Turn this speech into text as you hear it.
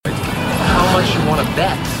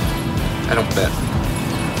bet. I don't bet.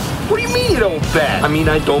 What do you mean you don't bet? I mean,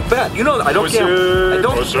 I don't bet. You know, I don't Pussy, gamble. I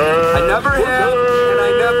don't. pussy, I never have, and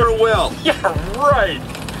I never will. Yeah, right.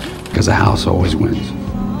 Because the house always wins.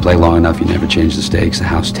 Play long enough, you never change the stakes, the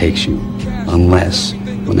house takes you. Unless,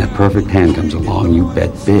 when that perfect hand comes along, you bet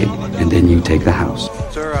big, and then you take the house.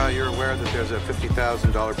 Sir, you're aware that there's a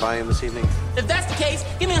 $50,000 buy-in this evening? If that's the case,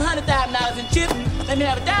 give me $100,000 in chips. Let me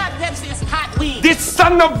have a Diet Pepsi and some hot wings. This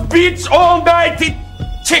son of bitch all night, he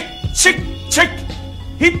chick.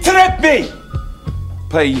 He trapped me.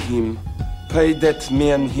 Pay him. Pay that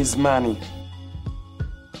man his money.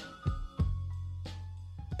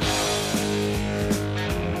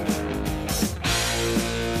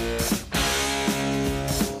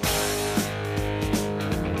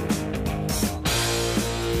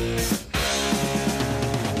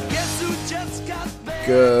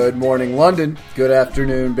 Good morning, London. Good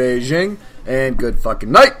afternoon, Beijing. And good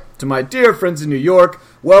fucking night to my dear friends in New York.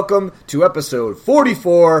 Welcome to episode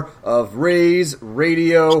 44 of Rays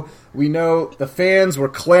Radio. We know the fans were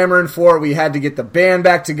clamoring for it. We had to get the band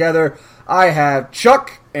back together. I have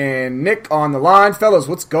Chuck and Nick on the line. Fellas,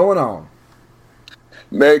 what's going on?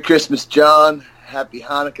 Merry Christmas, John. Happy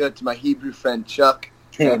Hanukkah to my Hebrew friend Chuck.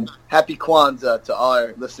 And happy Kwanzaa to all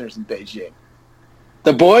our listeners in Beijing.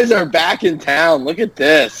 The boys are back in town. Look at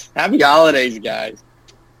this. Happy holidays, guys.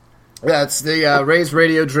 Yeah, it's the Rays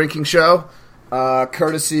Radio drinking show,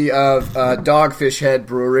 courtesy of Dogfish Head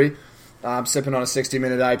Brewery. I'm sipping on a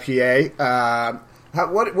 60-minute IPA.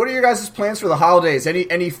 What are your guys' plans for the holidays?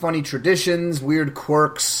 Any funny traditions, weird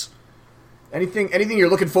quirks? Anything you're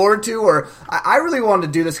looking forward to? Or I really wanted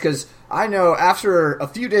to do this because I know after a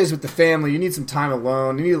few days with the family, you need some time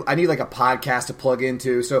alone. I need like a podcast to plug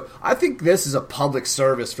into. So I think this is a public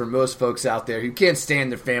service for most folks out there who can't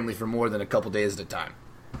stand their family for more than a couple days at a time.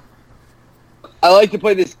 I like to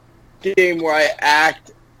play this game where I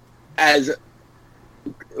act as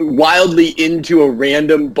wildly into a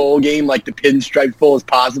random bowl game like the Pinstripe Bowl as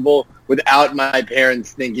possible without my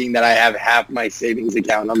parents thinking that I have half my savings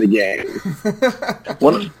account on the game.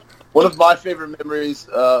 One of my favorite memories,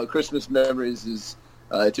 Christmas memories, is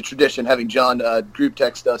it's a tradition having John group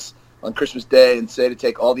text us on Christmas Day and say to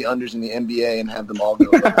take all the unders in the NBA and have them all go.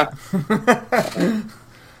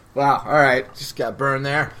 Wow, all right. Just got burned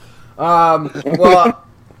there. Well,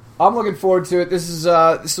 I'm looking forward to it. This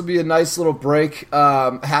will be a nice little break.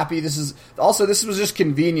 Happy. This was just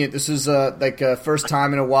convenient. This is like a first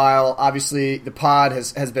time in a while. Obviously, the pod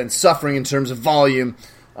has been suffering in terms of volume,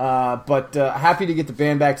 but happy to get the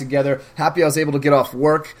band back together. Happy I was able to get off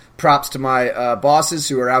work. Props to my bosses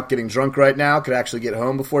who are out getting drunk right now. Could actually get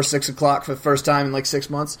home before 6 o'clock for the first time in like 6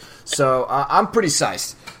 months. So I'm pretty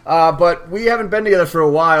psyched. But we haven't been together for a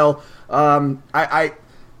while.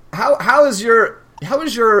 How is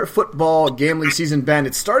your football gambling season been?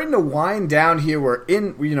 It's starting to wind down here.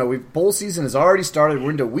 Bowl season has already started.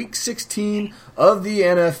 We're into week 16 of the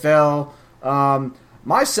NFL.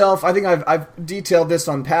 Myself, I think I've detailed this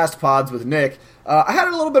on past pods with Nick. I had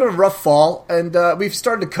a little bit of a rough fall, and we've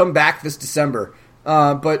started to come back this December.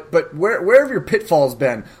 But where have your pitfalls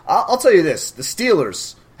been? I'll tell you this: the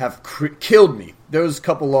Steelers have killed me. Those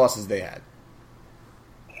couple losses they had.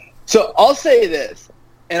 So I'll say this,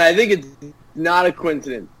 and I think it's not a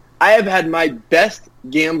coincidence. I have had my best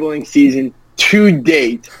gambling season to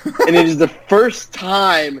date, and it is the first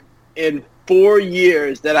time in 4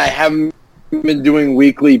 years that I haven't been doing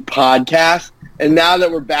weekly podcasts. And now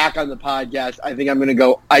that we're back on the podcast, I think I'm going to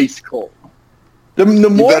go ice cold. The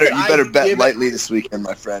more you better bet lightly this weekend,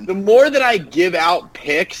 my friend. The more that I give out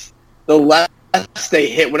picks, the less they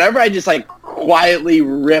hit. Whenever I just like quietly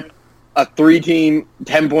rip a 3-team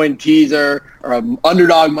 10-point teaser or an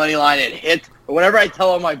underdog money line, it hits. But whenever I tell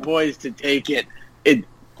all my boys to take it, it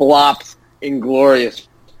flops in glorious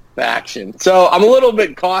fashion. So I'm a little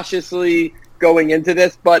bit cautiously going into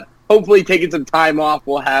this, but hopefully taking some time off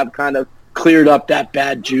will have kind of cleared up that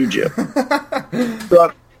bad juju.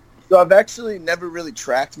 So I've actually never really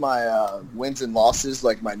tracked my wins and losses,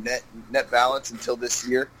 like my net balance, until this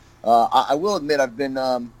year. I will admit I've been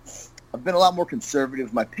a lot more conservative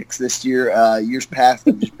with my picks this year. Years past,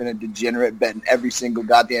 I've just been a degenerate betting every single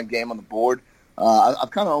goddamn game on the board.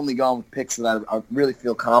 I've kind of only gone with picks that I really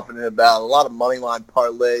feel confident about. A lot of money line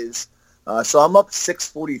parlays. So I'm up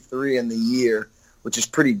 643 in the year, which is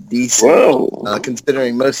pretty decent.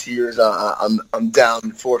 Considering most years I'm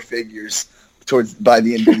down four figures by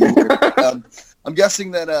the end of the year. I'm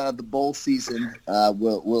guessing that the bowl season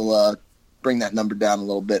will bring that number down a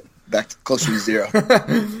little bit, back to closer to zero.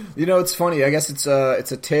 It's funny. I guess it's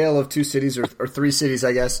a tale of two cities or three cities,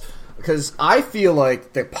 I guess, because I feel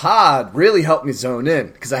like the pod really helped me zone in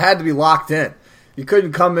because I had to be locked in. You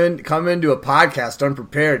couldn't come into a podcast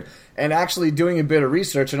unprepared and actually doing a bit of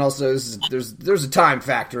research. And also, there's a time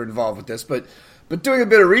factor involved with this, but doing a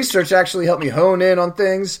bit of research actually helped me hone in on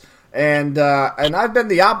things. And I've been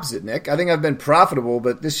the opposite, Nick. I think I've been profitable,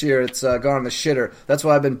 but this year it's gone on the shitter. That's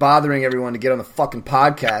why I've been bothering everyone to get on the fucking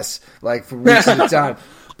podcast like for weeks at a time.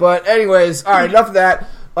 But anyways, all right, enough of that.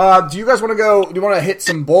 Do you guys want to go? Do you want to hit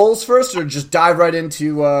some bowls first, or just dive right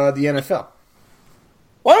into the NFL?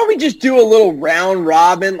 Why don't we just do a little round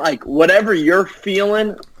robin, like whatever you're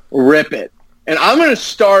feeling, rip it. And I'm going to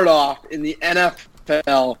start off in the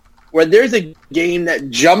NFL, where there's a game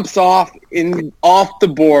that jumps off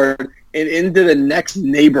the board and into the next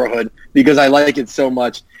neighborhood because I like it so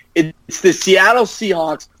much. It's the Seattle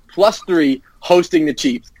Seahawks +3 hosting the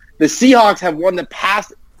Chiefs. The Seahawks have won the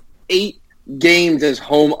past 8 games as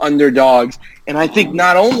home underdogs, and I think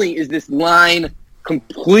not only is this line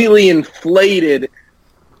completely inflated,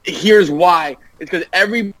 here's why. It's because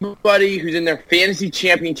everybody who's in their fantasy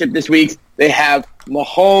championship this week, they have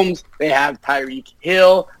Mahomes, they have Tyreek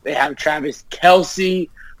Hill, they have Travis Kelce,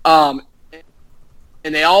 and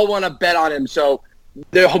they all want to bet on him. So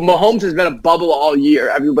Mahomes has been a bubble all year.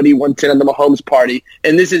 Everybody wants in on the Mahomes party,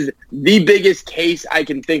 and this is the biggest case I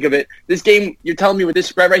can think of it. This game, you're telling me with this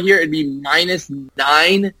spread right here, it'd be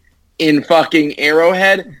 -9 in fucking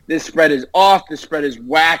Arrowhead. This spread is off. This spread is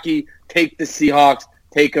wacky. Take the Seahawks.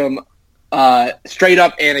 Take them straight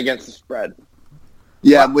up and against the spread.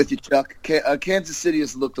 Yeah, I'm with you, Chuck. Kansas City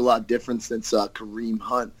has looked a lot different since Kareem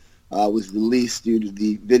Hunt was released due to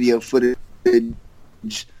the video footage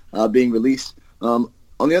being released. On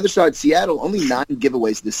the other side, Seattle, only 9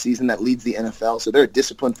 giveaways this season. That leads the NFL, so they're a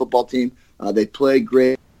disciplined football team. They play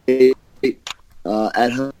great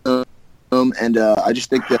at home, and I just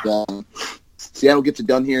think that Seattle gets it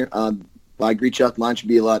done here. I agree, Chuck. Line should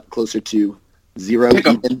be a lot closer to 0.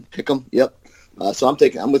 Pick 'em. Yep. So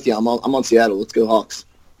I'm with you. I'm on Seattle. Let's go Hawks.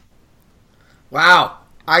 Wow.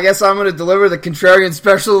 I guess I'm going to deliver the contrarian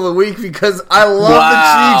special of the week because I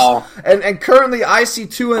love the Chiefs. And currently I see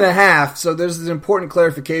 2.5, so there's an important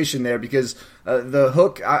clarification there because the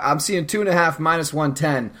hook, I'm seeing 2.5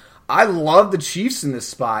 -110. I love the Chiefs in this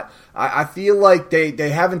spot. I feel like they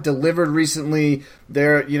haven't delivered recently.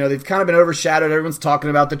 They've kind of been overshadowed. Everyone's talking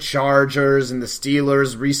about the Chargers and the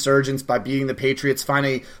Steelers' resurgence by beating the Patriots,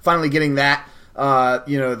 finally getting that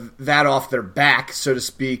that off their back, so to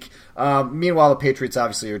speak. Meanwhile, the Patriots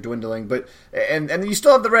obviously are dwindling, but and you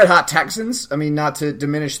still have the red hot Texans. I mean, not to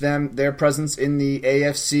diminish their presence in the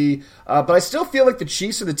AFC, but I still feel like the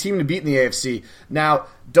Chiefs are the team to beat in the AFC. Now,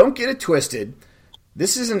 don't get it twisted.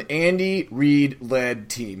 This is an Andy Reid-led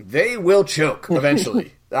team. They will choke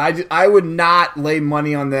eventually. I would not lay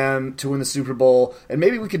money on them to win the Super Bowl, and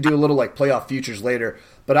maybe we could do a little like playoff futures later.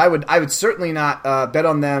 But I would certainly not bet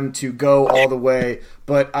on them to go all the way.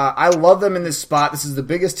 But I love them in this spot. This is the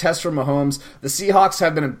biggest test for Mahomes. The Seahawks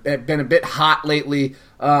have been a bit hot lately,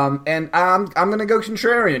 and I'm going to go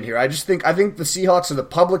contrarian here. I think the Seahawks are the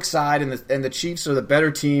public side, and the Chiefs are the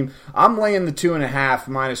better team. I'm laying the 2.5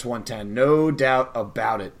 -110, no doubt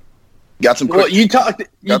about it. Got some. Well, you talked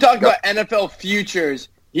about NFL futures.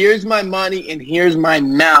 Here's my money and here's my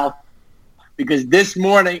mouth. Because this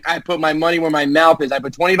morning I put my money where my mouth is. I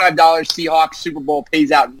put $25 Seahawks Super Bowl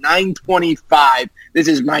pays out $9.25. This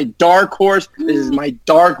is my dark horse. This is my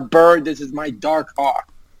dark bird. This is my dark hawk.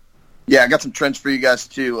 Yeah, I got some trends for you guys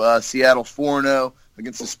too. Seattle 4-0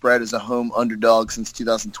 against the spread as a home underdog since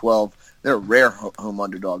 2012. They're a rare home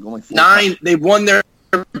underdog. Only 4 They've won their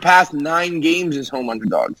past 9 games as home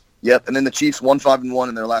underdogs. Yep, and then the Chiefs won 5-1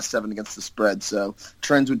 in their last 7 against the spread. So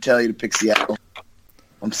trends would tell you to pick Seattle.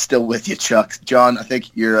 I'm still with you, Chuck. John, I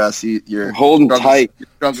think you're holding tight.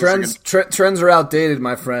 Trends are outdated,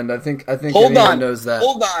 my friend. I think Hold anyone on. knows that.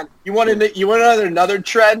 Hold on. You want another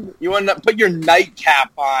trend? You want to put your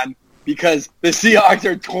nightcap on because the Seahawks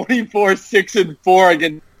are 24-6-4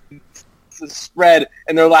 against the spread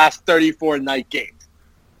in their last 34 night games.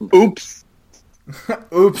 Oops.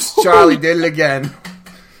 Oops, Charlie did it again.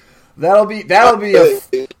 That'll be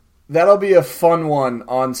a fun one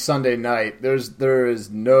on Sunday night. There is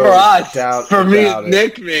no doubt for me about and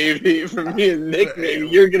it. Nick, maybe. For me and Nick, maybe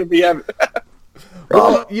you're gonna be having.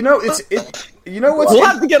 Well, what's. We'll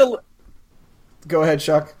have to get a. Go ahead,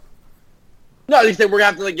 Chuck. No, they said we're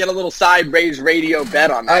gonna have to get a little side raised radio bet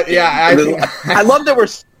on that. I love that we're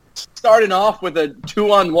starting off with a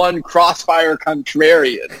 2-on-1 crossfire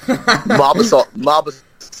contrarian. Mob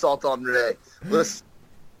assault on Ray. Listen,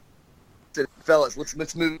 fellas,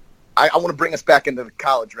 let's move. I want to bring us back into the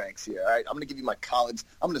college ranks here. All right, I'm going to give you my college.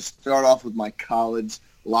 I'm going to start off with my college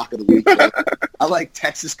lock of the week. I like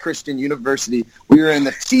Texas Christian University. We were in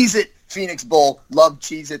the Cheez-It Phoenix Bowl. Love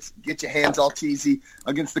Cheez-Its. Get your hands all cheesy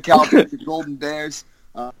against the California Golden Bears.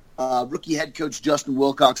 Rookie head coach Justin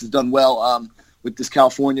Wilcox has done well with this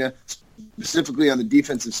California, specifically on the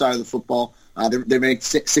defensive side of the football. They're ranked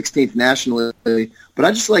 16th nationally. But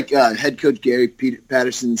I just like head coach Gary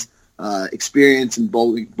Patterson's experience in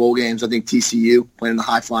bowl games. I think TCU playing in the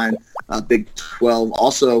high-flying Big 12.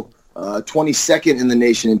 Also, 22nd in the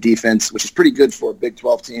nation in defense, which is pretty good for a Big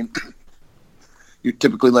 12 team. You're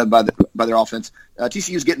typically led by their offense.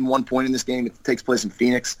 TCU's getting 1 point in this game. It takes place in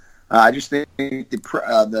Phoenix. I just think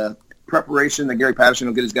the preparation that Gary Patterson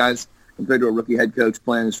will get his guys compared to a rookie head coach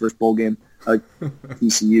playing his first bowl game,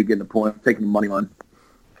 TCU getting a point, taking the money line.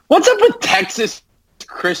 What's up with Texas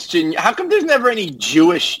Christian? How come there's never any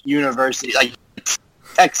Jewish university, like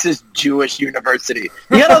Texas Jewish University?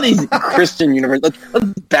 You got all these Christian universities.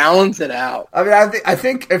 Let's balance it out. I mean, I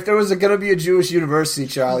think if there was going to be a Jewish university,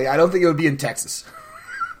 Charlie, I don't think it would be in Texas.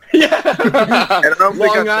 Yeah,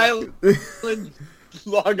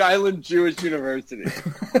 Long Island Jewish University.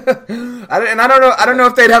 I don't know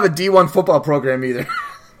if they'd have a D1 football program either.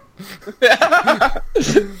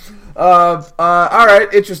 All right,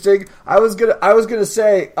 interesting. I was gonna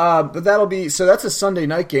say, but that's a Sunday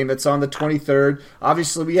night game. That's on the 23rd.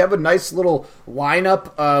 Obviously, we have a nice little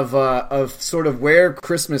lineup of sort of where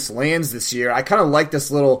Christmas lands this year. I kind of like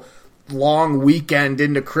this little long weekend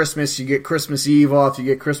into Christmas. You get Christmas Eve off, you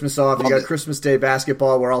get Christmas off, you got Christmas Day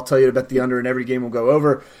basketball where I'll tell you to bet the under and every game will go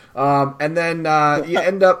over. And then you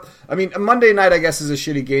end up, I mean, Monday night I guess is a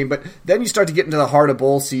shitty game, but then you start to get into the heart of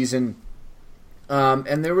bowl season.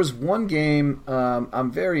 And there was one game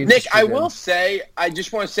I'm very interested Nick, I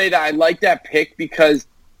just want to say that I like that pick because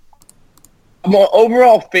I'm an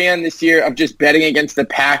overall fan this year of just betting against the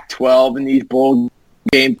Pac-12 in these bowl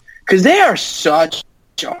games because they are such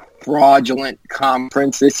a fraudulent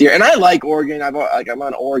conference this year. And I like Oregon. I'm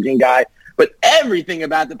an Oregon guy. But everything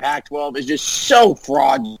about the Pac-12 is just so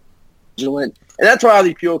fraudulent. And that's why all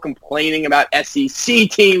these people complaining about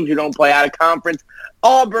SEC teams who don't play out of conference.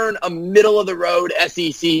 Auburn, a middle-of-the-road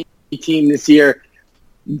SEC team this year,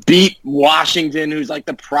 beat Washington, who's like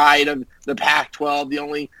the pride of the Pac-12, the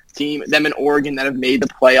only team, them and Oregon, that have made the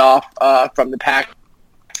playoff from the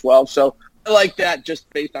Pac-12. So I like that just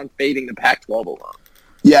based on fading the Pac-12 alone.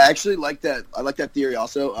 Yeah, I actually like that. I like that theory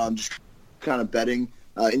also. Just kind of betting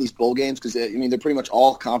in these bowl games because they're pretty much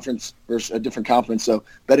all conference versus a different conference. So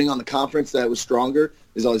betting on the conference that was stronger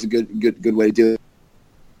is always a good way to do it.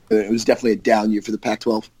 It was definitely a down year for the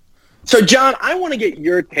Pac-12. So, John, I want to get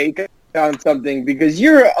your take on something because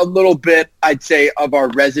you're a little bit, I'd say, of our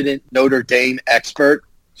resident Notre Dame expert.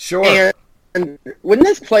 Sure. And when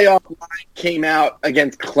this playoff line came out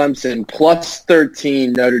against Clemson, plus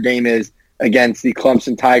 13 Notre Dame is against the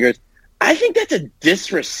Clemson Tigers, I think that's a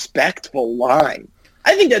disrespectful line.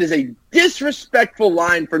 I think that is a disrespectful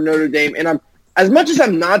line for Notre Dame. And as much as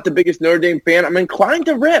I'm not the biggest Notre Dame fan, I'm inclined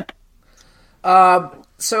to rip.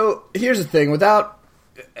 So here's the thing. Without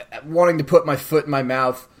wanting to put my foot in my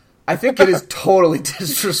mouth, I think it is totally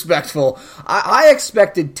disrespectful. I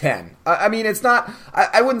expected 10. I mean, it's not.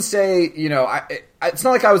 I wouldn't say. It's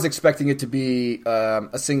not like I was expecting it to be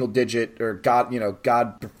a single digit or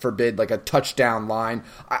God forbid, like a touchdown line.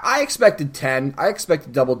 I expected 10. I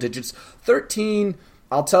expected double digits. 13.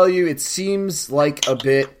 I'll tell you, it seems like a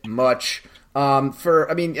bit much.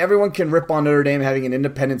 Everyone can rip on Notre Dame having an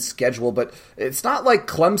independent schedule, but it's not like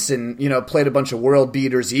Clemson, played a bunch of world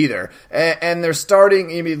beaters either. And they're starting.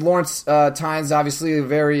 Lawrence Tynes, obviously, a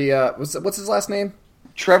very what's his last name?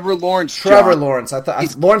 Trevor Lawrence. Trevor Lawrence.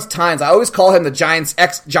 Lawrence Tynes. I always call him the Giants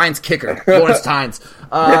kicker. Lawrence Tynes.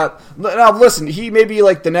 Now listen, he may be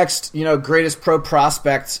like the next greatest pro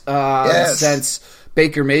prospect since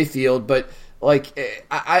Baker Mayfield, but. Like,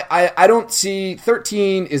 I don't see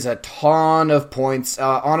 13 is a ton of points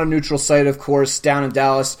on a neutral site, of course, down in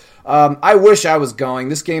Dallas. I wish I was going.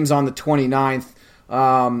 This game's on the 29th.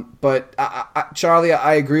 But Charlie,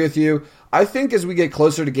 I agree with you. I think as we get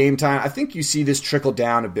closer to game time, I think you see this trickle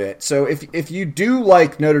down a bit. So if you do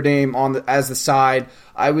like Notre Dame as the side,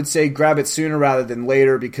 I would say grab it sooner rather than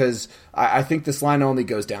later because I think this line only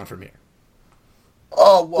goes down from here.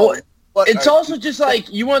 Oh, well. It's also just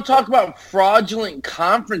like you want to talk about fraudulent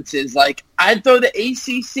conferences. Like I'd throw the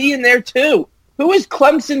ACC in there too. Who has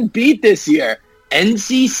Clemson beat this year?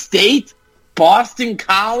 NC State, Boston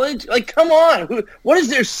College. Like, come on. What is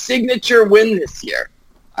their signature win this year?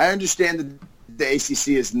 I understand that the ACC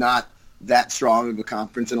is not that strong of a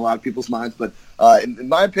conference in a lot of people's minds, but in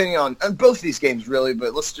my opinion on both of these games, really.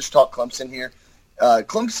 But let's just talk Clemson here.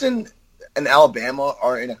 Clemson and Alabama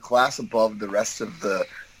are in a class above the rest of the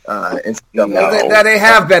That they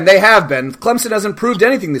have been. They have been. Clemson hasn't proved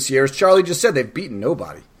anything this year. As Charlie just said, they've beaten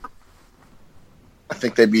nobody. I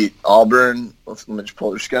think they beat Auburn. Let me just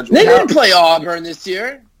pull their schedule. They didn't play Auburn this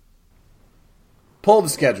year. Pull the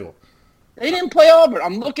schedule. They didn't play Auburn.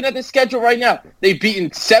 I'm looking at the schedule right now. They've beaten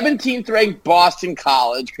 17th ranked Boston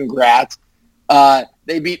College. Congrats.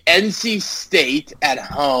 They beat NC State at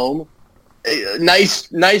home. Nice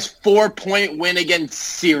 4-point win against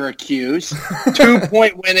Syracuse.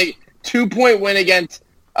 2-point win against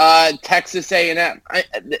Texas A&M.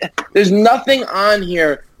 There's nothing on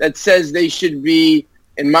here that says they should be,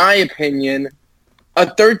 in my opinion, a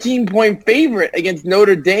 13-point favorite against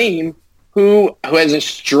Notre Dame, who has a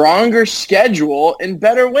stronger schedule and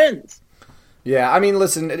better wins. Yeah, I mean,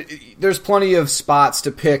 listen, there's plenty of spots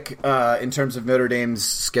to pick in terms of Notre Dame's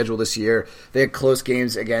schedule this year. They had close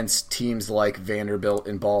games against teams like Vanderbilt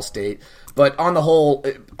and Ball State. But on the whole,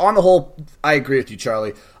 I agree with you,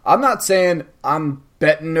 Charlie. I'm not saying I'm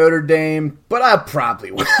betting Notre Dame, but I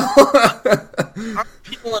probably will. I'm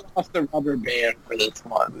peeling off the rubber band for this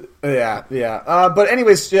one. Yeah. But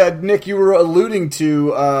anyways, Nick, you were alluding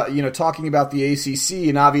to, talking about the ACC,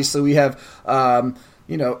 and obviously we have,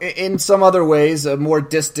 in some other ways, a more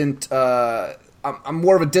distant. I'm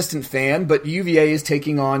more of a distant fan, but UVA is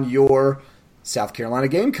taking on your South Carolina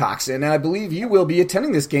Gamecocks, and I believe you will be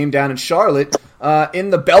attending this game down in Charlotte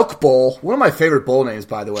in the Belk Bowl. One of my favorite bowl names,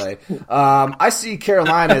 by the way. I see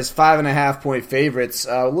Carolina as 5.5-point favorites.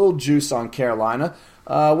 A little juice on Carolina.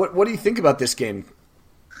 What do you think about this game?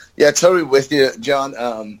 Yeah, totally with you, John.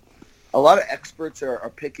 A lot of experts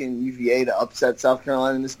are picking UVA to upset South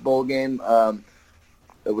Carolina in this bowl game,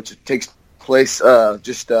 which takes place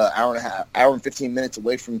just an hour and 15 minutes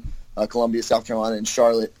away from Columbia, South Carolina, and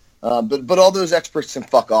Charlotte. But all those experts can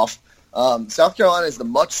fuck off. South Carolina is the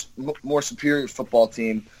much more superior football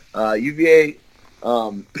team. UVA,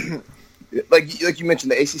 like you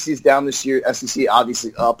mentioned, the ACC is down this year. SEC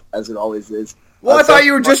obviously up, as it always is. Well, I thought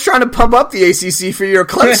you were just trying to pump up the ACC for your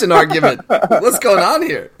Clemson argument. What's going on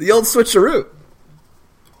here? The old switcheroo.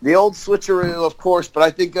 The old switcheroo, of course, but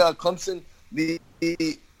I think Clemson,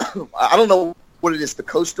 I don't know what it is, the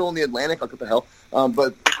Coastal and the Atlantic, like what the hell,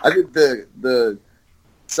 but I think the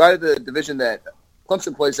side of the division that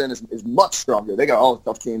Clemson plays in is much stronger. They got all the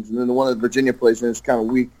tough teams, and then the one that Virginia plays in is kind of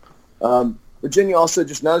weak. Virginia also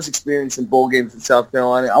just not as experienced in bowl games as South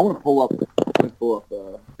Carolina. I want to pull up.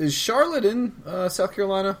 Is Charlotte in South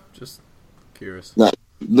Carolina? Just curious. No,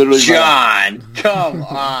 literally. John, come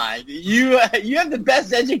on. You have the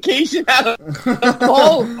best education out of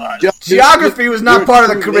all of us. Geography was not part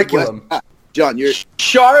of the curriculum. John,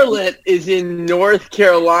 Charlotte is in North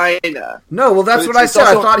Carolina. No, well, that's what I said.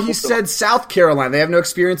 I thought he said South Carolina. They have no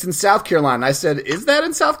experience in South Carolina. I said, is that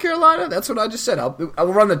in South Carolina? That's what I just said. I'll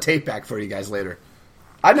run the tape back for you guys later.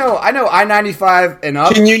 I know I-95 and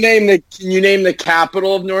up. Can you name the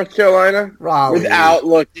capital of North Carolina? Raleigh. Without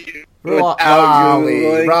looking. Raleigh.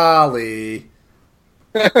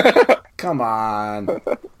 Come on.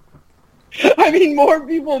 I mean, more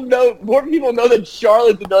people know that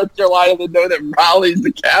Charlotte's in North Carolina than know that Raleigh's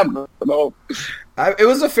the capital. It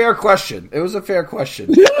was a fair question. No,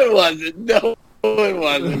 it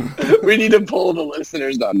wasn't. We need to poll the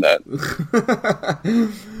listeners on that.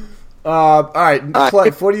 All right,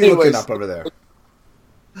 Cliff, what are you looking up over there?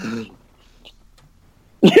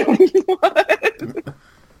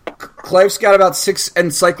 Cliff's got about 6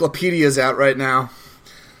 encyclopedias out right now.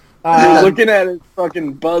 Looking at his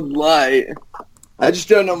fucking Bud Light. I just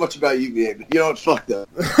don't know much about UVA, but you know what? Fuck that.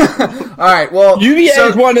 All right, well, UVA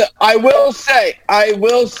is one. I will say,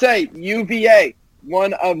 UVA,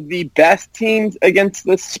 one of the best teams against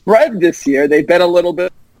the spread this year. They bet a little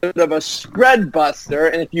bit of a spread buster,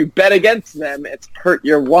 and if you bet against them, it's hurt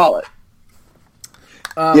your wallet.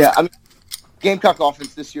 Yeah, I mean, Gamecock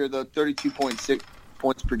offense this year, though, 32.6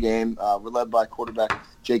 points per game. We're led by quarterback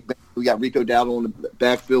Jake Bentley. We got Rico Dowdle in the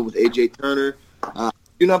backfield with A.J. Turner. I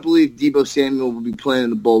do not believe Deebo Samuel will be playing in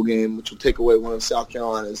the bowl game, which will take away one of South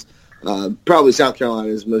Carolina's, probably South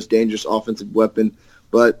Carolina's most dangerous offensive weapon.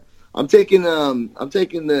 But I'm taking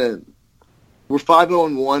the. We're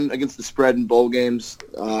 5-0-1 against the spread in bowl games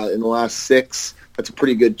in the last 6. That's a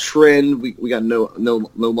pretty good trend. We got no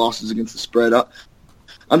losses against the spread.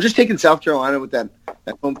 I'm just taking South Carolina with that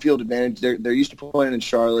home field advantage. They're used to playing in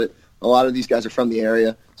Charlotte. A lot of these guys are from the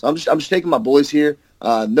area, so I'm just taking my boys here.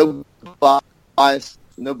 No bias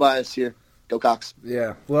here. Go Cox.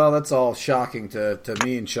 Yeah, well, that's all shocking to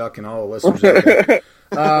me and Chuck and all the listeners out there.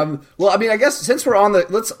 Well, I mean, I guess since we're on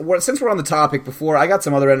the topic, before I got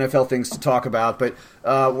some other NFL things to talk about, but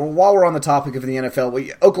while we're on the topic of the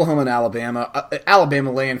NFL, Oklahoma and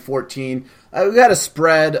Alabama laying 14. we had a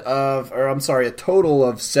spread of, a total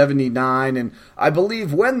of 79, and I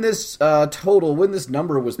believe when this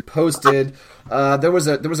number was posted, there was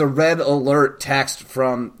a red alert text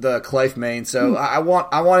from the Clive Main. So I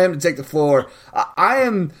want him to take the floor.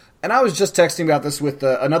 And I was just texting about this with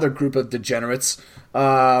another group of degenerates,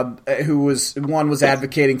 one was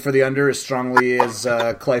advocating for the under as strongly as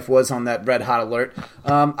Clive was on that red hot alert.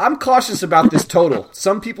 I'm cautious about this total.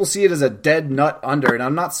 Some people see it as a dead nut under, and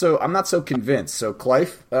I'm not so convinced. So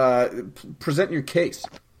Clive, present your case.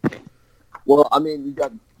 Well, I mean, you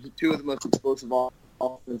got two of the most explosive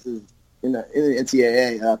offenses in the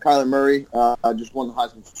NCAA. Kyler Murray just won the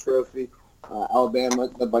Heisman Trophy. Alabama,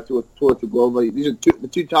 led by Tua Tagovailoa. These are the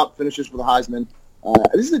two top finishers for the Heisman.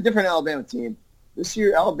 This is a different Alabama team. This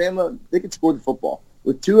year, Alabama, they can score the football.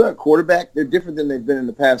 With Tua at quarterback, they're different than they've been in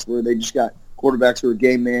the past, where they just got quarterbacks who are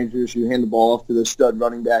game managers who hand the ball off to the stud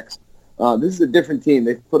running backs. This is a different team.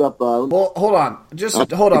 They've put up... well, hold on.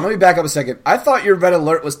 Hold on. Let me back up a second. I thought your red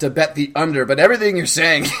alert was to bet the under, but everything you're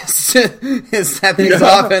saying is that these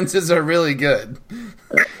offenses are really good.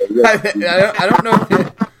 I don't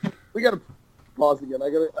know. We got to pause again.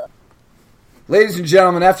 Ladies and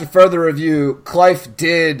gentlemen, after further review, Clive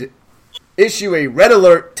did issue a red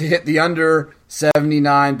alert to hit the under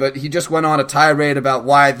 79, but he just went on a tirade about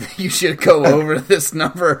why you should go over this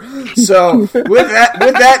number. So, with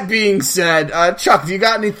that being said, Chuck, do you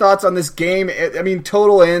got any thoughts on this game? I mean,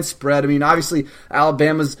 total and spread. I mean, obviously,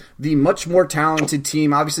 Alabama's the much more talented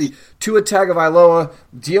team. Obviously, Tua Tagovailoa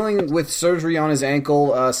dealing with surgery on his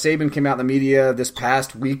ankle. Saban came out in the media this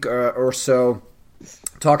past week or so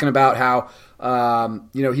talking about how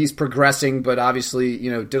he's progressing, but obviously,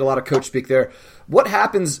 did a lot of coach speak there. What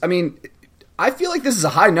happens? I mean, I feel like this is a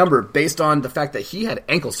high number based on the fact that he had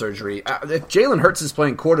ankle surgery. If Jalen Hurts is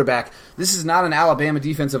playing quarterback, this is not an Alabama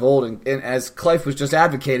defense of old, and as Clive was just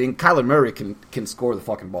advocating, Kyler Murray can score the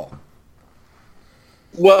fucking ball.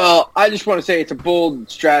 Well, I just want to say it's a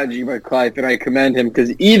bold strategy by Clive, and I commend him,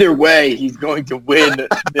 because either way, he's going to win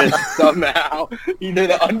this somehow. Either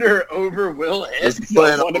the under or over will hit,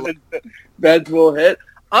 so one of his bets will hit.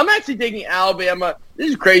 I'm actually taking Alabama. This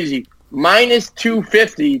is crazy. Minus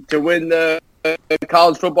 250 to win the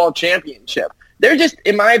college football championship. They're just,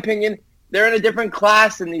 in my opinion, they're in a different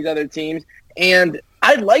class than these other teams, and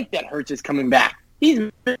I like that Hurts is coming back.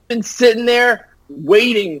 He's been sitting there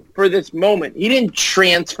waiting for this moment. He didn't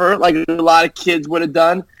transfer like a lot of kids would have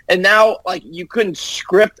done, and now you couldn't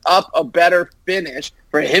script up a better finish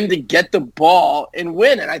for him to get the ball and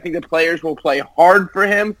win. And I think the players will play hard for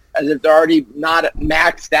him as if they're already not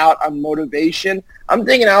maxed out on motivation. I'm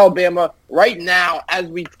thinking Alabama right now as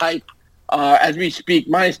we speak,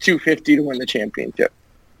 minus 250 to win the championship.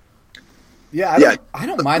 Yeah, I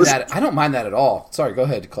don't mind that. I don't mind that at all. Sorry, go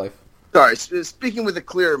ahead, Clive. Sorry, speaking with a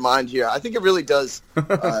clearer mind here, I think it really does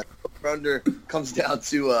under comes down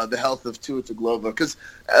to the health of Tua Tagovailoa, because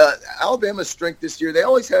Alabama's strength this year, they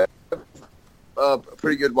always have a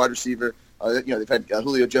pretty good wide receiver. They've had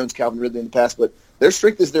Julio Jones, Calvin Ridley in the past, but their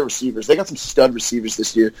strength is their receivers. They got some stud receivers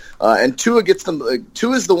this year, and Tua gets them.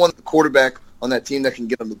 Tua is the one quarterback on that team that can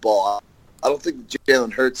get them the ball. I don't think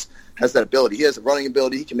Jalen Hurts has that ability. He has a running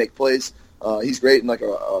ability. He can make plays. He's great in a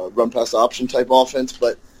run-pass option type offense,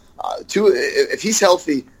 but Tua, if he's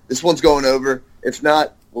healthy, this one's going over. If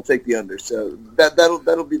not, we'll take the under. So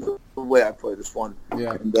that'll be the way I play this one.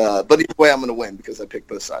 Yeah. And, but either way, I'm going to win because I picked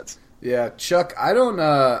both sides. Yeah, Chuck, I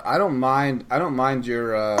don't mind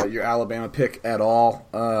your Alabama pick at all.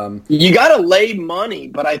 You got to lay money,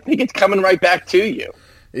 but I think it's coming right back to you.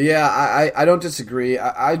 Yeah, I don't disagree.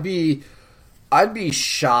 I'd be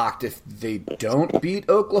shocked if they don't beat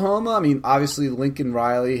Oklahoma. I mean, obviously Lincoln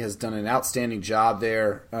Riley has done an outstanding job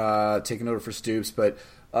there, taking over for Stoops. But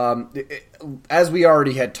as we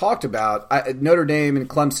already had talked about, Notre Dame and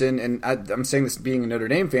Clemson, and I'm saying this being a Notre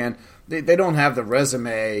Dame fan, they don't have the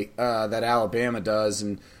resume that Alabama does.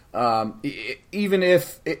 And even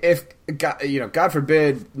if God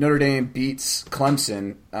forbid Notre Dame beats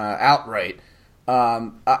Clemson outright,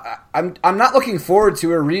 I'm not looking forward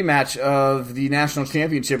to a rematch of the national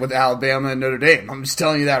championship with Alabama and Notre Dame. I'm just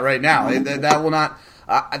telling you that right now. That will not.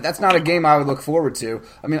 That's not a game I would look forward to.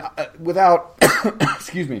 I mean, without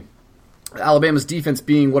excuse me, Alabama's defense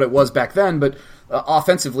being what it was back then, but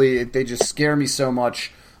offensively they just scare me so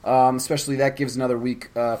much. Especially that gives another week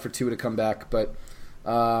for Tua to come back. But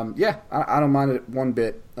I don't mind it one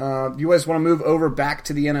bit. You guys want to move over back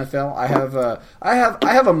to the NFL? I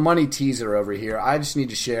have a money teaser over here. I just need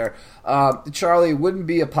to share. Charlie, it wouldn't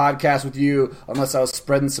be a podcast with you unless I was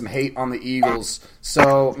spreading some hate on the Eagles.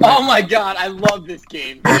 So, oh my God, I love this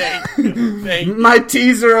game. Thank you. My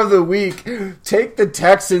teaser of the week: take the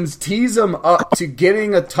Texans, tease them up to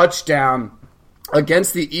getting a touchdown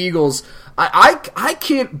against the Eagles. I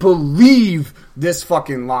can't believe this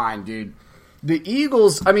fucking line, dude. The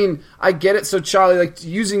Eagles, I mean, I get it. So, Charlie, like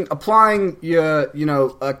applying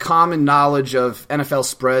a common knowledge of NFL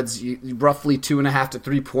spreads, roughly 2.5 to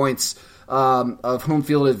 3 points of home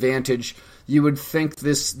field advantage, you would think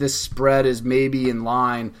this spread is maybe in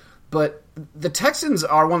line. But the Texans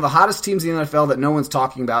are one of the hottest teams in the NFL that no one's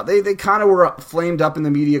talking about. They kind of were flamed up in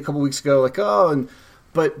the media a couple weeks ago, like,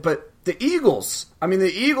 but the Eagles, I mean,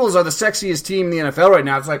 the Eagles are the sexiest team in the NFL right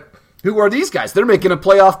now. It's like, who are these guys? They're making a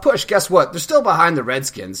playoff push. Guess what? They're still behind the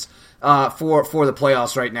Redskins for the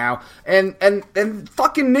playoffs right now. And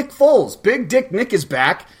fucking Nick Foles, Big Dick Nick is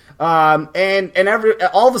back. All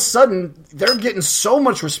of a sudden they're getting so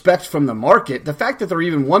much respect from the market. The fact that they're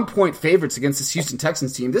even 1-point favorites against this Houston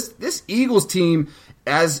Texans team. This Eagles team,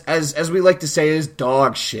 as we like to say, is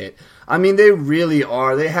dog shit. I mean, they really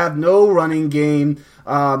are. They have no running game.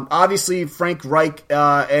 Obviously, Frank Reich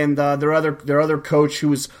and their other coach, who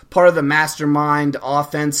was part of the mastermind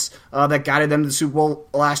offense that guided them to the Super Bowl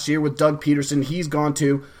last year with Doug Peterson, he's gone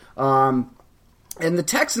too. And the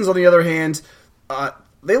Texans, on the other hand,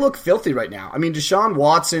 they look filthy right now. I mean, Deshaun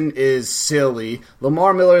Watson is silly.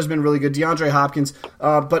 Lamar Miller has been really good. DeAndre Hopkins.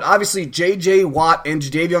 But obviously, J.J. Watt and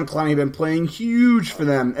Jadeveon Clowney have been playing huge for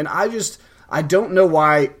them. And I don't know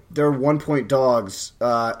why they're 1-point dogs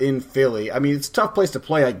in Philly. I mean, it's a tough place to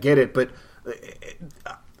play, I get it, but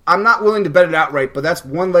I'm not willing to bet it outright, but that's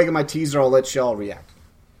one leg of my teaser. I'll let y'all react.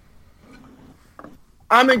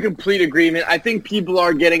 I'm in complete agreement. I think people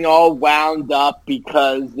are getting all wound up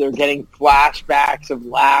because they're getting flashbacks of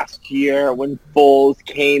last year when Foles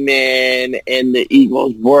came in and the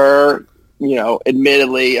Eagles were,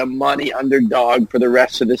 admittedly a money underdog for the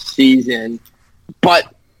rest of the season.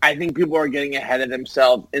 But I think people are getting ahead of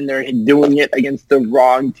themselves, and they're doing it against the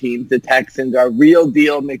wrong teams. The Texans are real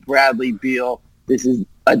deal McBradley Beal. This is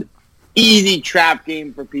an easy trap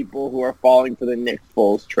game for people who are falling for the Nick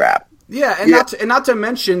Foles trap. Yeah, and not to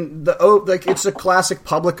mention it's a classic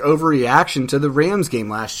public overreaction to the Rams game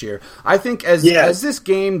last year. I think as this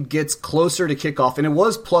game gets closer to kickoff, and it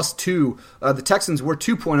was +2, the Texans were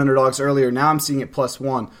 2-point underdogs earlier. Now I'm seeing it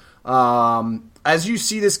 +1. As you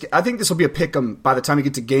see this, I think this will be a pick'em by the time you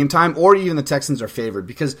get to game time, or even the Texans are favored,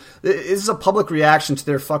 because this is a public reaction to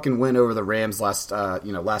their fucking win over the Rams last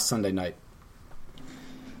Sunday night.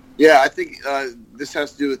 Yeah, I think this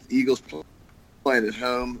has to do with Eagles playing at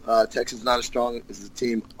home. Texans not as strong as the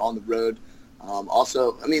team on the road.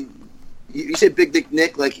 Also, I mean, you say Big Dick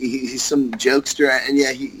Nick like he's some jokester, and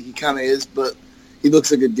yeah, he kind of is, but he looks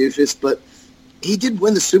like a doofus. But he did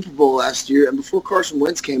win the Super Bowl last year, and before Carson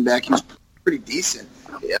Wentz came back, he was pretty decent.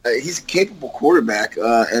 He's a capable quarterback,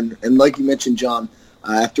 and like you mentioned, John,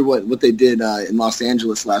 after what they did in Los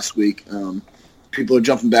Angeles last week, people are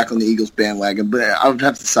jumping back on the Eagles bandwagon. But I would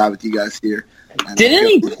have to side with you guys here. Didn't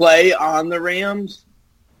he play on the Rams?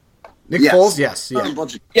 Nick Foles, yes.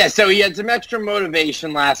 Yeah, so he had some extra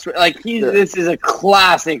motivation last week. Like, this is a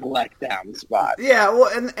classic letdown spot. Yeah, well,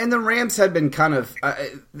 and the Rams had been kind of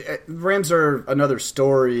Rams are another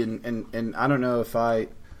story, and I don't know if I.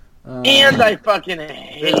 And I fucking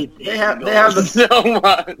hate they have so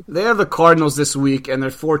much. They have the Cardinals this week, and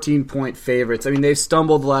they're 14-point favorites. I mean, they've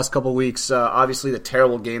stumbled the last couple of weeks. Obviously, the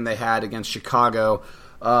terrible game they had against Chicago,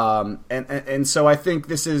 and so I think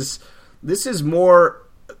this is more.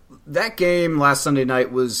 That game last Sunday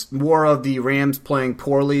night was more of the Rams playing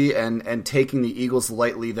poorly and taking the Eagles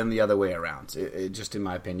lightly than the other way around, just in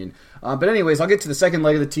my opinion. But anyways, I'll get to the second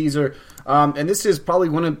leg of the teaser. And this is probably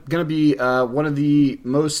going to be one of the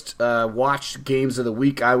most watched games of the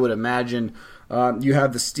week, I would imagine. You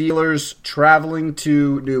have the Steelers traveling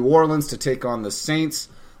to New Orleans to take on the Saints.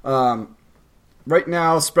 Right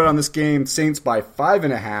now, spread on this game, Saints by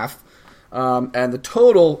 5.5, and the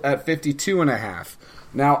total at 52.5.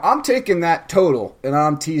 Now, I'm taking that total, and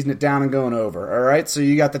I'm teasing it down and going over, all right? So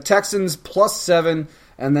you got the Texans +7,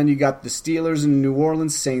 and then you got the Steelers and New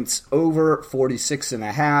Orleans Saints over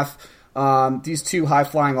 46.5. These two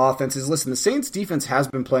high-flying offenses. Listen, the Saints' defense has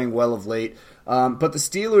been playing well of late, but the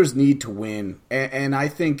Steelers need to win. And I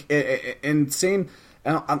think, on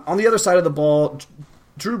the other side of the ball,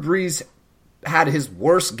 Drew Brees had his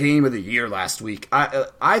worst game of the year last week.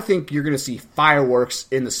 I think you're going to see fireworks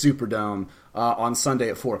in the Superdome on Sunday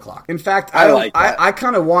at 4:00. In fact, I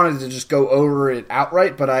kind of wanted to just go over it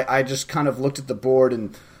outright, but I just kind of looked at the board,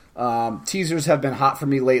 and teasers have been hot for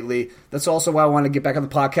me lately. That's also why I wanted to get back on the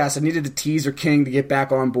podcast. I needed a teaser king to get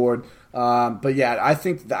back on board. But yeah, I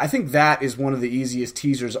think that is one of the easiest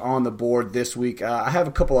teasers on the board this week. I have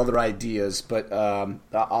a couple other ideas, but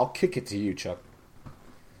I'll kick it to you, Chuck.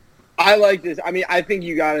 I like this. I mean, I think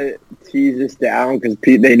you got to tease this down because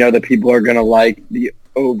they know that people are going to like the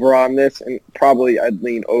over on this, and probably I'd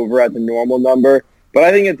lean over at the normal number. But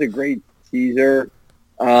I think it's a great teaser.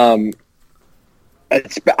 I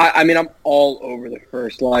mean, I'm all over the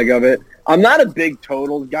first leg of it. I'm not a big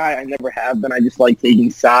totals guy. I never have been. I just like taking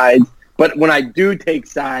sides. But when I do take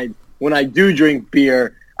sides, when I do drink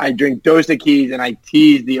beer, I drink Dos Equis and I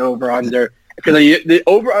tease the over-under. Because the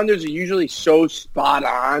over-unders are usually so spot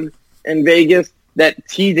on in Vegas that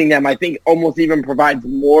teasing them, I think, almost even provides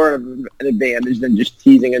more of an advantage than just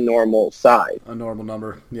teasing a normal side. A normal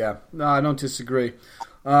number, yeah. No, I don't disagree.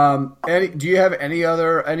 Do you have any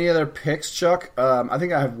other picks, Chuck? I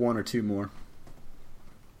think I have one or two more.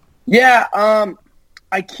 Yeah,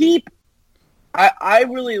 I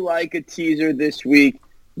really like a teaser this week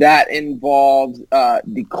that involves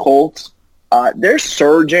the Colts. They're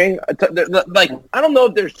surging. Like, I don't know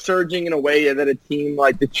if they're surging in a way that a team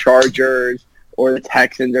like the Chargers or the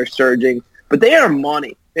Texans are surging, but they are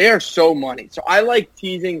money. They are so money. So I like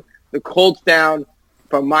teasing the Colts down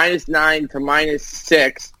from -9 to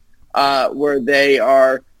 -6, where they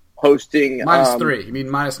are hosting -3. You mean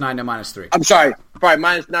 -9 to -3? I'm sorry, probably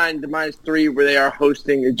 -9 to -3, where they are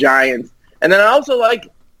hosting the Giants. And then I also like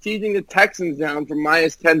teasing the Texans down from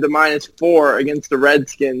 -10 to -4 against the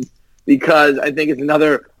Redskins, because I think it's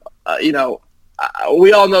another,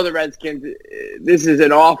 we all know the Redskins. This is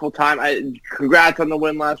an awful time. Congrats on the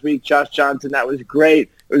win last week, Josh Johnson. That was great.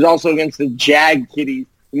 It was also against the Jag Kitties,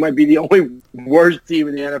 who might be the only worst team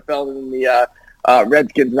in the NFL than the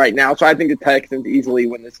Redskins right now. So I think the Texans easily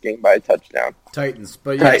win this game by a touchdown. Titans,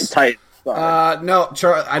 but yes. Titans. No,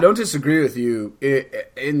 Charlie, I don't disagree with you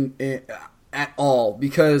at all,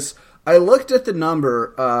 because I looked at the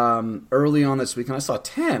number early on this week and I saw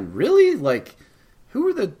 10. Really? Like, who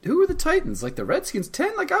are the Titans? Like the Redskins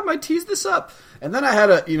 10? Like, I might tease this up. And then I had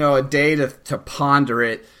a day to ponder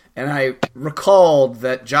it, and I recalled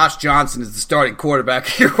that Josh Johnson is the starting quarterback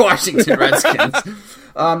of your Washington Redskins.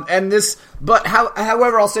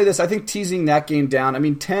 However, I'll say this: I think teasing that game down. I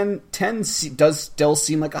mean, 10 does still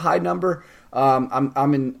seem like a high number.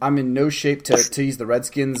 I'm in no shape to tease the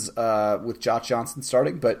Redskins with Josh Johnson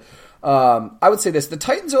starting, but I would say this: the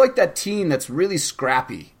Titans are like that team that's really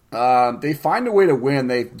scrappy. They find a way to win.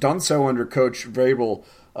 They've done so under Coach Vrabel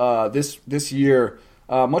this year,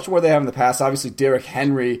 much more than they have in the past. Obviously, Derrick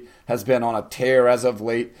Henry has been on a tear as of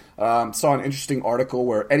late. Saw an interesting article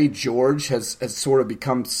where Eddie George has sort of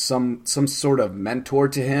become some sort of mentor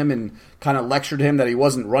to him and kind of lectured him that he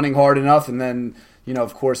wasn't running hard enough, and then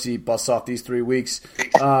of course he busts off these 3 weeks.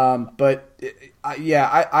 I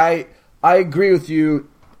agree with you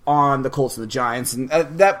on the Colts and the Giants, and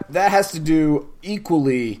that has to do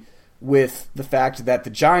equally with the fact that the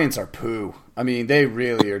Giants are poo. I mean, they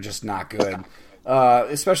really are just not good.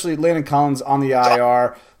 Especially Landon Collins on the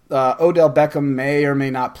IR. Odell Beckham may or may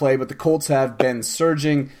not play, but the Colts have been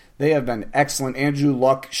surging. They have been excellent. Andrew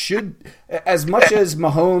Luck should, as much as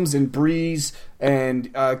Mahomes and Breeze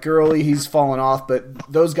and Gurley, he's fallen off,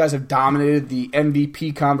 but those guys have dominated the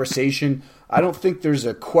MVP conversation. I don't think there's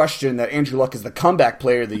a question that Andrew Luck is the comeback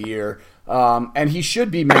player of the year, and he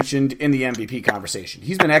should be mentioned in the MVP conversation.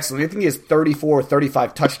 He's been excellent. I think he has 34 or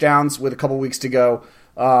 35 touchdowns with a couple weeks to go,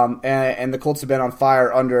 and the Colts have been on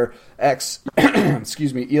fire under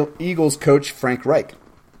Eagles coach Frank Reich.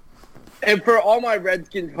 And for all my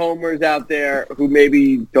Redskins homers out there who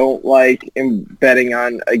maybe don't like betting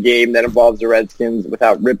on a game that involves the Redskins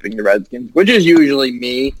without ripping the Redskins, which is usually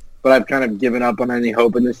me, but I've kind of given up on any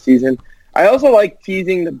hope in this season, I also like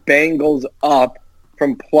teasing the Bengals up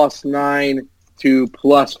from +9 to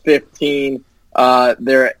 +15.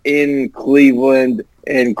 They're in Cleveland,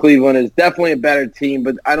 and Cleveland is definitely a better team,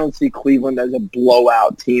 but I don't see Cleveland as a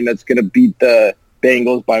blowout team that's going to beat the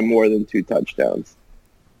Bengals by more than 2 touchdowns.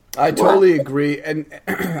 I totally agree, and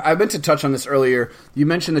I meant to touch on this earlier. You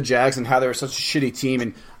mentioned the Jags and how they're such a shitty team,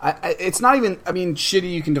 and it's not even. I mean,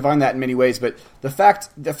 shitty. You can define that in many ways, but the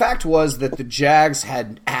fact was that the Jags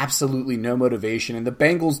had absolutely no motivation, and the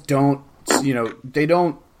Bengals don't. They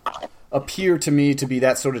don't appear to me to be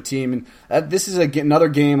that sort of team. And this is another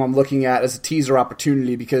game I'm looking at as a teaser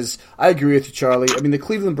opportunity, because I agree with you, Charlie. I mean, the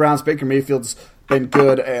Cleveland Browns, Baker Mayfield's been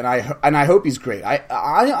good, and I hope he's great.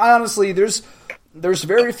 I honestly, there's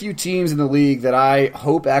very few teams in the league that I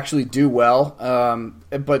hope actually do well,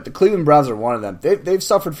 but the Cleveland Browns are one of them. They've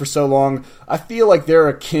suffered for so long. I feel like they're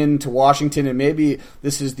akin to Washington, and maybe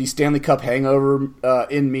this is the Stanley Cup hangover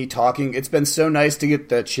in me talking. It's been so nice to get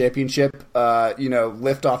the championship,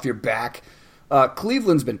 lift off your back.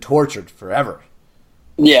 Cleveland's been tortured forever.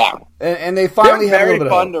 Yeah, and they finally have a little bit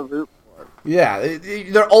of hope. They're very fun to root for. Yeah,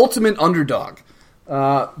 they're ultimate underdog.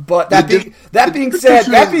 But that being said,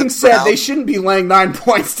 they shouldn't be laying 9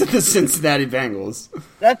 points to the Cincinnati Bengals.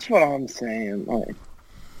 That's what I'm saying. Like,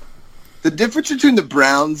 the difference between the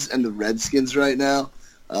Browns and the Redskins right now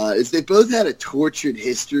is they both had a tortured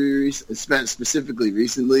history, specifically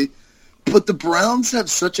recently. But the Browns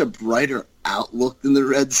have such a brighter outlook than the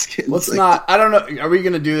Redskins. Let's not. I don't know. Are we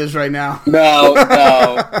going to do this right now? No.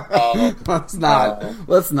 Let's not. No.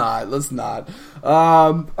 Let's not.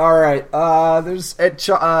 All right. There's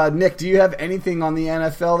Nick. Do you have anything on the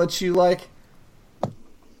NFL that you like?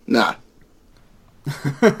 Nah.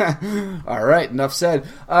 All right. Enough said.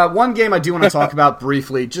 One game I do want to talk about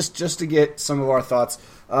briefly, just to get some of our thoughts.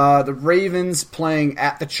 The Ravens playing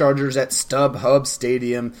at the Chargers at StubHub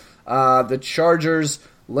Stadium. The Chargers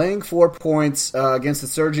laying 4 points against the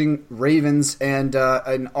surging Ravens and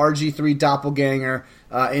an RG3 doppelganger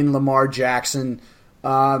in Lamar Jackson.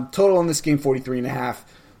 Total in this game 43.5.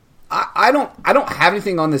 I don't have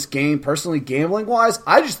anything on this game personally, gambling wise.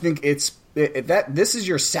 I just think this is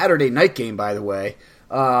your Saturday night game, by the way.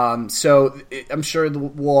 So I'm sure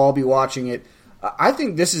we'll all be watching it. I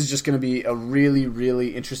think this is just going to be a really,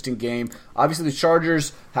 really interesting game. Obviously, the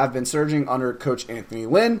Chargers have been surging under Coach Anthony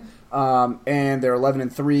Lynn, and they're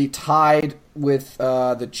 11-3, tied with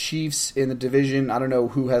the Chiefs in the division. I don't know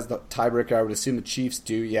who has the tiebreaker. I would assume the Chiefs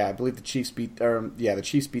do. Yeah, I believe the Chiefs beat them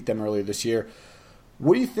earlier this year.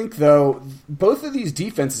 What do you think, though? Both of these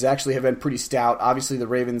defenses actually have been pretty stout. Obviously, the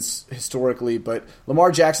Ravens historically, but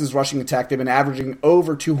Lamar Jackson's rushing attack, they've been averaging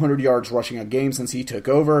over 200 yards rushing a game since he took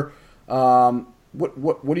over.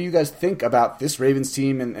 What do you guys think about this Ravens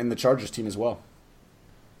team and the Chargers team as well?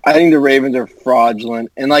 I think the Ravens are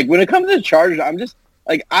fraudulent. And, when it comes to the Chargers, I'm just,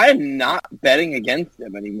 I'm not betting against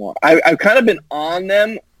them anymore. I've kind of been on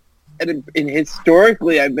them, and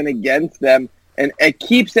historically I've been against them. And I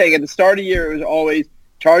keep saying at the start of the year, it was always,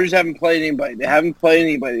 Chargers haven't played anybody. They haven't played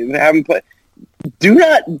anybody. They haven't played. Do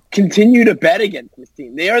not continue to bet against this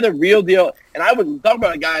team. They are the real deal. And I would talk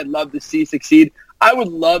about a guy I'd love to see succeed. I would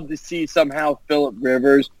love to see somehow Phillip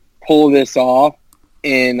Rivers pull this off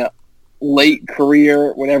in late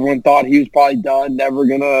career when everyone thought he was probably done, never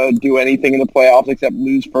going to do anything in the playoffs except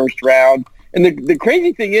lose first round. And the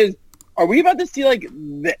crazy thing is, are we about to see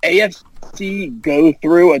the AFC go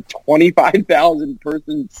through a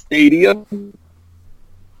 25,000-person stadium?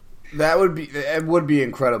 It would be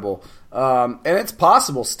incredible. And it's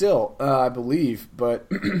possible still, I believe. But,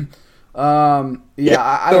 I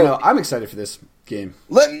don't know. I'm excited for this game.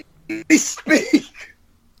 Let me speak.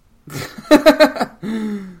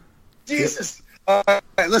 Jesus. All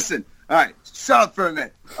right, listen. All right, shut up for a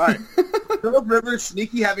minute. All right. Phillip Rivers,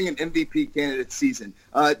 sneaky having an MVP candidate season.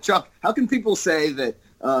 Chuck, how can people say that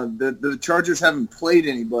the Chargers haven't played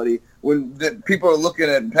anybody when people are looking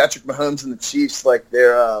at Patrick Mahomes and the Chiefs like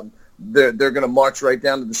they're going to march right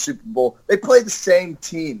down to the Super Bowl? They play the same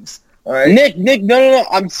teams. All right. Nick, no.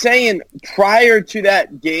 I'm saying prior to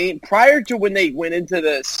that game, prior to when they went into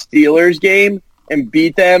the Steelers game and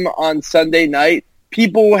beat them on Sunday night,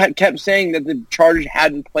 people kept saying that the Chargers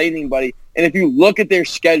hadn't played anybody. And if you look at their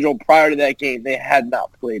schedule prior to that game, they had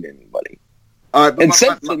not played anybody. All right, and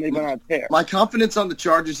since then, they've been on a tear. My confidence on the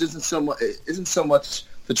Chargers isn't so much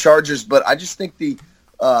the Chargers, but I just think the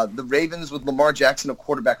Ravens with Lamar Jackson, a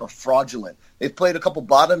quarterback, are fraudulent. They've played a couple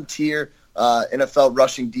bottom-tier NFL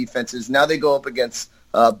rushing defenses. Now they go up against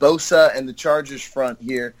Bosa and the Chargers front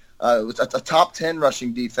here with a top 10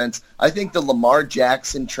 rushing defense. I think the Lamar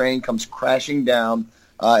Jackson train comes crashing down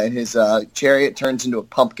and his chariot turns into a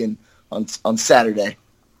pumpkin on Saturday.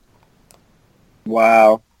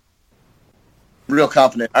 Wow. Real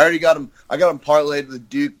confident. I already got him. I got him parlayed with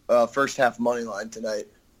Duke first half money line tonight.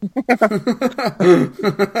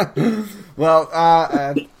 Well,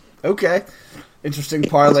 okay. Interesting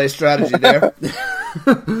parlay strategy there.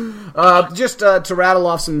 Just to rattle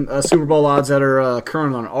off some Super Bowl odds that are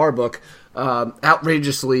current on our book.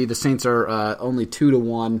 Outrageously, the Saints are only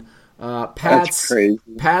 2-1. That's crazy.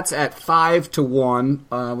 Pats at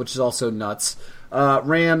 5-1, which is also nuts.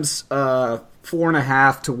 Rams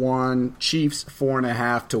 4.5-1. Chiefs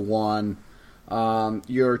 4.5-1.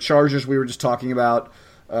 Your Chargers we were just talking about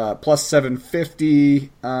plus 750,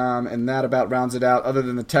 and that about rounds it out. Other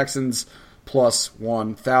than the Texans plus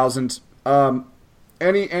 1,000.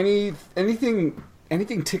 Anything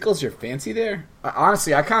tickles your fancy there?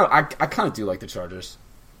 Honestly, I kind of do like the Chargers.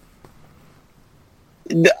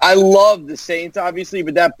 I love the Saints, obviously,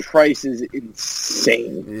 but that price is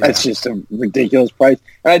insane. Yeah. That's just a ridiculous price.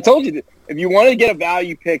 And I told you, if you want to get a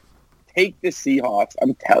value pick, take the Seahawks.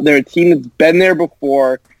 They're a team that's been there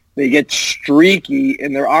before. They get streaky,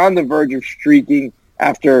 and they're on the verge of streaking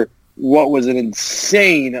after what was an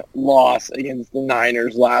insane loss against the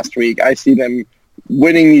Niners last week. I see them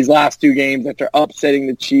winning these last two games after upsetting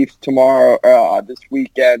the Chiefs this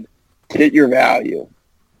weekend. Get your value.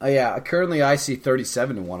 Yeah, currently I see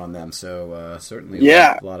 37-1 on them, so certainly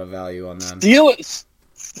a lot of value on them.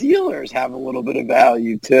 Steelers have a little bit of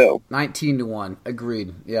value, too. 19-1,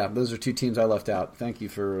 agreed. Yeah, those are two teams I left out. Thank you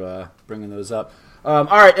for bringing those up. All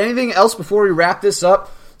right, anything else before we wrap this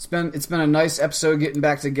up? It's been a nice episode getting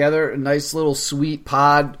back together, a nice little sweet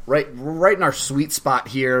pod, right in our sweet spot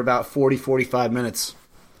here, about 40-45 minutes.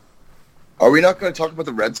 Are we not going to talk about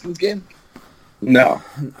the Redskins game? No.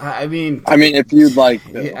 I mean, if you'd like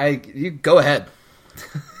to. You go ahead.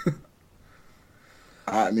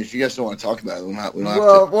 If you guys don't want to talk about it, we don't have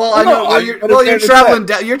to. Well, I know. You're traveling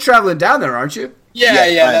down. You're traveling down there, aren't you?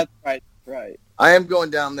 Yeah, that's right. I am going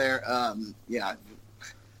down there. Yeah.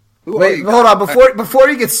 Wait, hold on. Before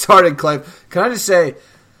you get started, Clive, can I just say,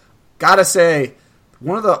 gotta say,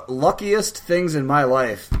 one of the luckiest things in my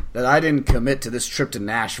life that I didn't commit to this trip to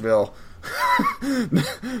Nashville.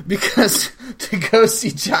 Because to go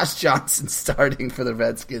see Josh Johnson starting for the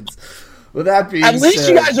Redskins. With that being said, at least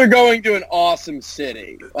you guys are going to an awesome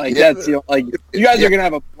city. You guys are going to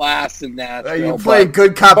have a blast in Nashville. You playing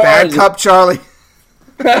good cop, bad cop, Charlie.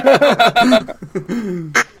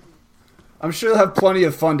 I'm sure they'll have plenty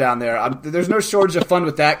of fun down there. There's no shortage of fun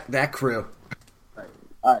with that crew.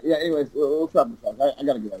 All right. Yeah. Anyways, we'll stop this. I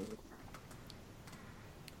gotta get out of here.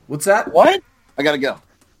 What's that? What? I gotta go.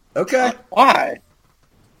 Okay. Why?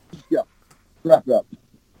 Yeah. Wrap it up.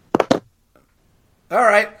 All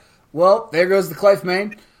right. Well, there goes the Clive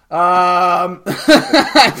Main.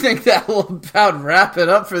 I think that will about wrap it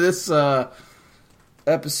up for this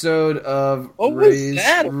episode of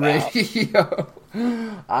Raised Radio.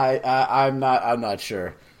 I'm not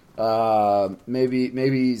sure.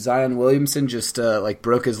 Maybe Zion Williamson just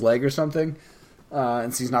broke his leg or something,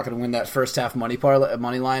 and so he's not going to win that first half money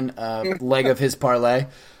line leg of his parlay.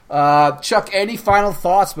 Chuck, any final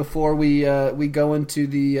thoughts before we go into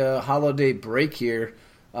the holiday break here?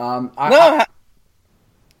 Have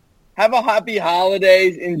a happy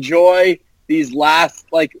holidays. Enjoy these last,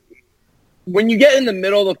 when you get in the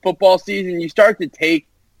middle of the football season, you start to take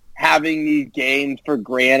having these games for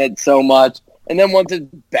granted so much. And then once it's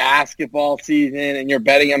basketball season and you're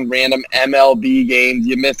betting on random MLB games,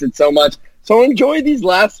 you miss it so much. So enjoy these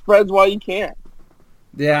last spreads while you can.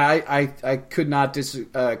 Yeah, I could not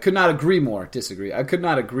agree more. I could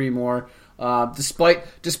not agree more. Despite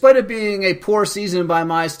it being a poor season by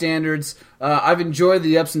my standards, I've enjoyed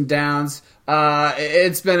the ups and downs.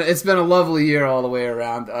 It's been a lovely year all the way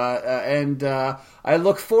around, and I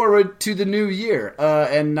look forward to the new year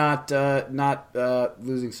and not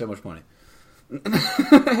losing so much money.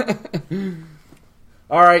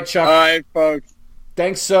 All right, Chuck. All right, folks.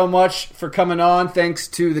 Thanks so much for coming on. Thanks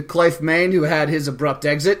to the Clive Main who had his abrupt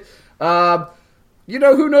exit. Who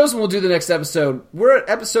knows when we'll do the next episode. We're at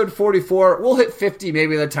episode 44. We'll hit 50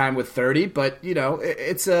 maybe the time with 30, but,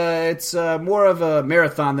 it's more of a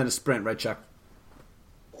marathon than a sprint, right, Chuck?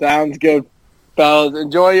 Sounds good, fellas.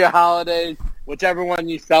 Enjoy your holidays. Whichever one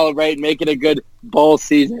you celebrate, make it a good bowl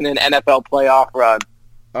season and NFL playoff run.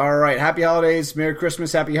 All right. Happy holidays. Merry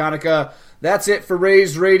Christmas. Happy Hanukkah. That's it for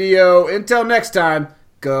Raised Radio. Until next time,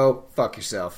 go fuck yourself.